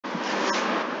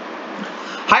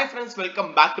Hi friends,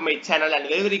 welcome back to my channel and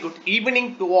very good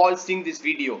evening to all seeing this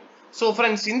video. So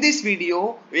friends, in this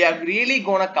video we are really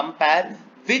gonna compare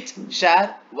which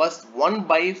share was won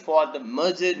by for the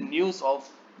merger news of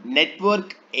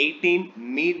Network18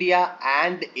 Media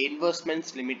and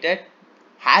Investments Limited,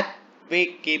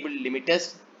 Hathway Cable Limited,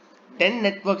 BnD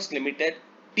Networks Limited,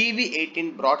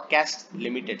 TV18 Broadcast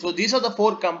Limited. So these are the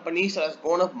four companies that are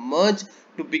going to merge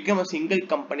to become a single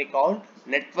company called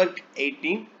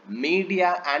Network18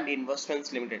 Media and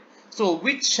Investments Limited. So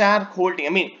which share holding? I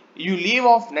mean, you leave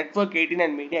off Network18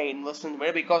 and Media Investments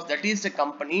Limited because that is the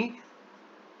company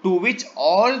to which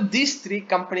all these three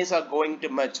companies are going to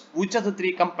merge. Which are the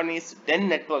three companies? BnD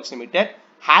Networks Limited,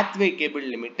 Hathway Cable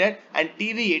Limited and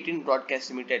TV18 Broadcast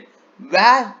Limited.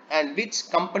 Where and which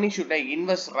company should I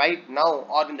invest right now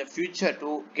or in the future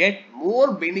to get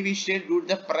more beneficial due to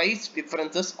the price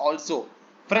differences also?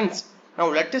 Friends, now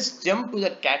let us jump to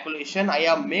the calculation. I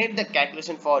have made the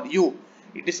calculation for you.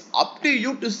 It is up to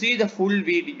you to see the full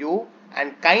video,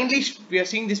 and kindly, if you are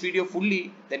seeing this video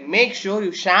fully, then make sure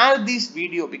you share this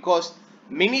video because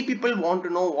many people want to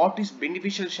know what is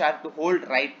beneficial share to hold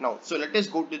right now. So let us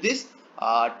go to this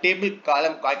table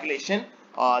column calculation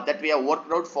that we have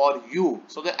worked out for you,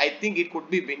 so that I think it could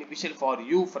be beneficial for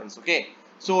you friends. Okay,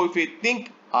 so if you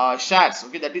think shares,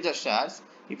 okay, that is the shares.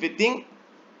 If you think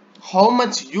how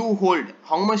much you hold,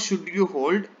 how much should you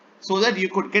hold so that you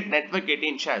could get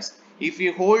Network18 shares. If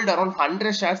you hold around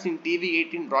 100 shares in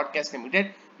TV18 Broadcast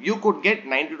Limited, you could get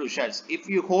 92 shares. If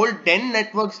you hold 10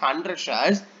 networks 100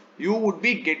 shares, you would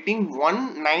be getting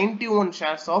 191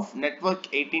 shares of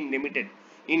Network18 Limited.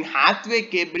 In Hathway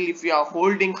Cable, if you are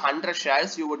holding 100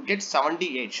 shares, you would get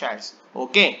 78 shares.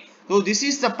 Okay, so this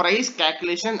is the price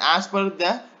calculation as per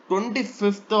the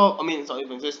 25th of,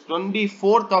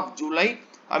 24th of July.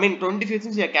 25th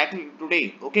is a calculation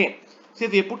today. Okay, so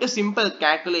if you put a simple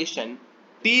calculation,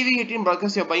 TV18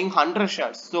 Broadcast you are buying 100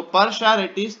 shares, so per share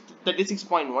it is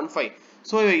 36.15.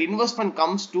 So your investment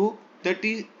comes to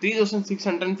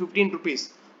 33,615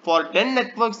 rupees. For 10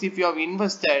 networks, if you have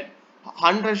invested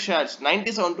 100 shares,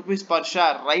 97 rupees per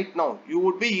share right now, you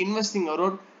would be investing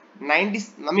around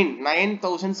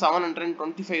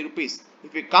 9,725 rupees.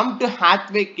 If you come to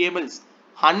Hathway Cables,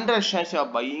 100 shares you are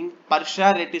buying, per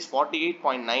share it is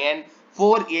 48.9 and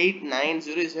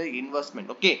 4890 is your investment.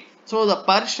 Okay, so the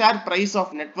per share price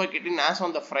of Network18 as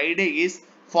on the Friday is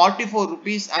 44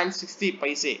 rupees and 60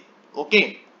 paise.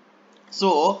 Okay,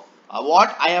 so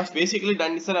what I have basically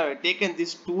done is that I have taken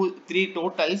these three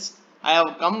totals. I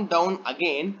have come down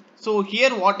again. So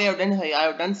here what I have done is I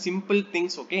have done simple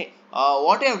things. Okay,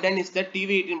 what I have done is that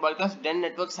TV18 Broadcast, BnD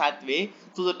Networks, Hathway.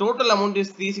 So the total amount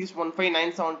is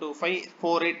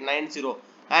 361597254890,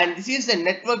 and this is the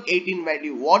Network18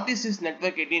 value. What is this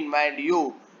Network18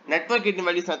 value? Network18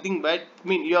 value is nothing but,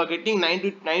 you are getting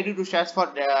 92 shares for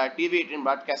TV18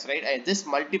 Broadcast, right? I just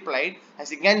multiplied,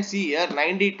 as you can see here,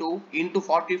 92 into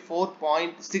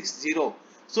 44.60.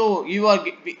 So you are,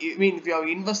 if you have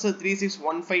invested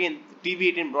 3615 in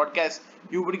TV18 Broadcast,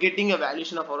 you would be getting a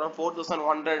valuation of around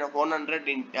 4,100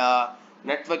 in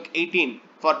Network18.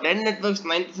 For 10 networks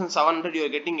 9,700, you are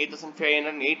getting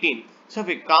 8,518. So if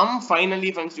we come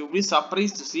finally friends, you will be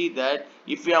surprised to see that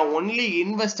if you have only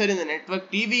invested in the network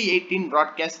TV18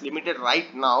 Broadcast Limited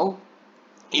right now,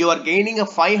 you are gaining a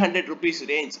 500 rupees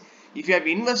range. If you have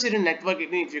invested in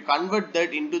Network18, if you convert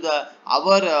that into the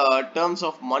our terms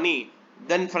of money,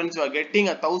 then friends, you are getting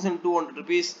a 1,200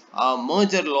 rupees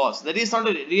merger loss. That is not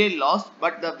a real loss,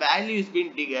 but the value is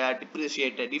being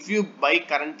depreciated. If you buy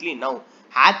currently now,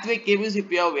 Hathway Cables, if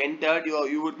you have entered,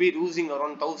 you would be losing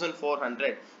around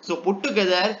 1,400. So put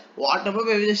together, whatever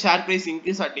may be the share price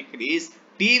increase or decrease,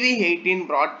 TV18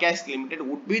 Broadcast Limited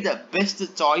would be the best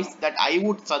choice that I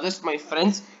would suggest my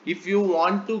friends if you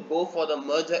want to go for the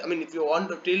merger. If you want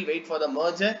to still wait for the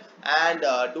merger and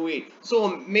do it.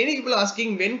 So many people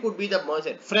asking when could be the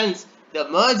merger. Friends, the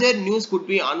merger news could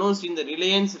be announced in the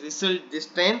Reliance result this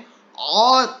time,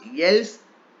 or else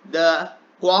the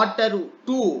quarter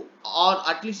 2, or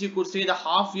at least you could say the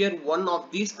half year one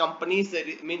of these companies.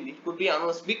 It could be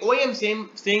announced. Why I am saying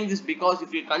this, because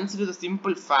if you consider the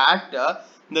simple fact,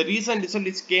 the recent result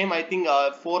which came, I think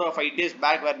 4 or 5 days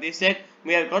back, where they said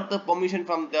we have got the permission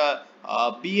from the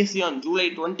BSE on July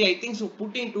 20, I think. So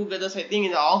putting together, I think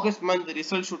in the August month the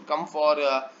result should come for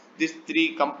these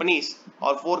 3 companies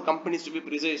or 4 companies to be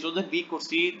precise, so that we could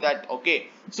see that. Okay,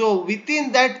 so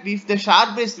within that, if the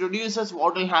share price reduces,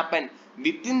 what will happen?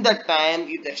 Within that time,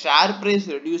 if the share price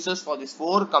reduces for these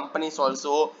 4 companies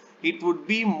also, it would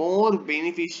be more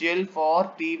beneficial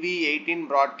for TV18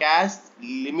 Broadcast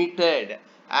Limited.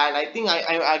 And I think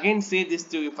I again say this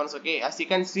to you friends. Okay, as you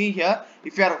can see here,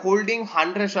 if you are holding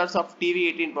 100 shares of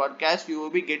TV18 Broadcast, you will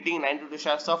be getting 92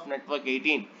 shares of Network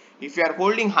 18. If you are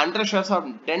holding 100 shares of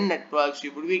 10 networks,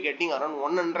 you will be getting around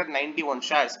 191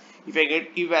 shares. If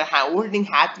you are holding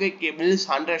Hathway Cable's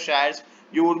 100 shares,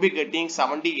 you would be getting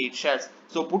 78 shares.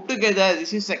 So put together,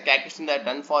 this is a calculation that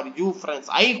done for you friends.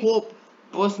 I hope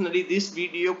personally this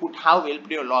video could have helped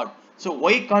you a lot. So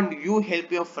why can't you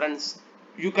help your friends?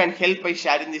 You can help by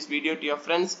sharing this video to your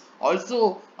friends,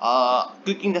 also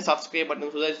clicking the subscribe button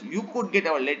so that you could get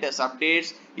our latest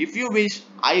updates. If you wish,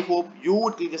 I hope you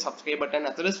would click the subscribe button,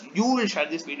 as well as you will share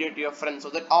this video to your friends so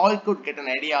that all could get an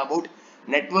idea about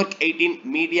Network 18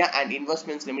 Media and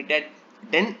Investments Limited,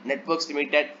 then Networks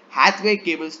Limited, Hathway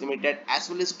Cables Limited, as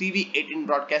well as TV18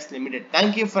 Broadcast Limited.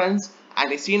 Thank you friends,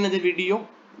 and I see you in another video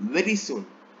very soon.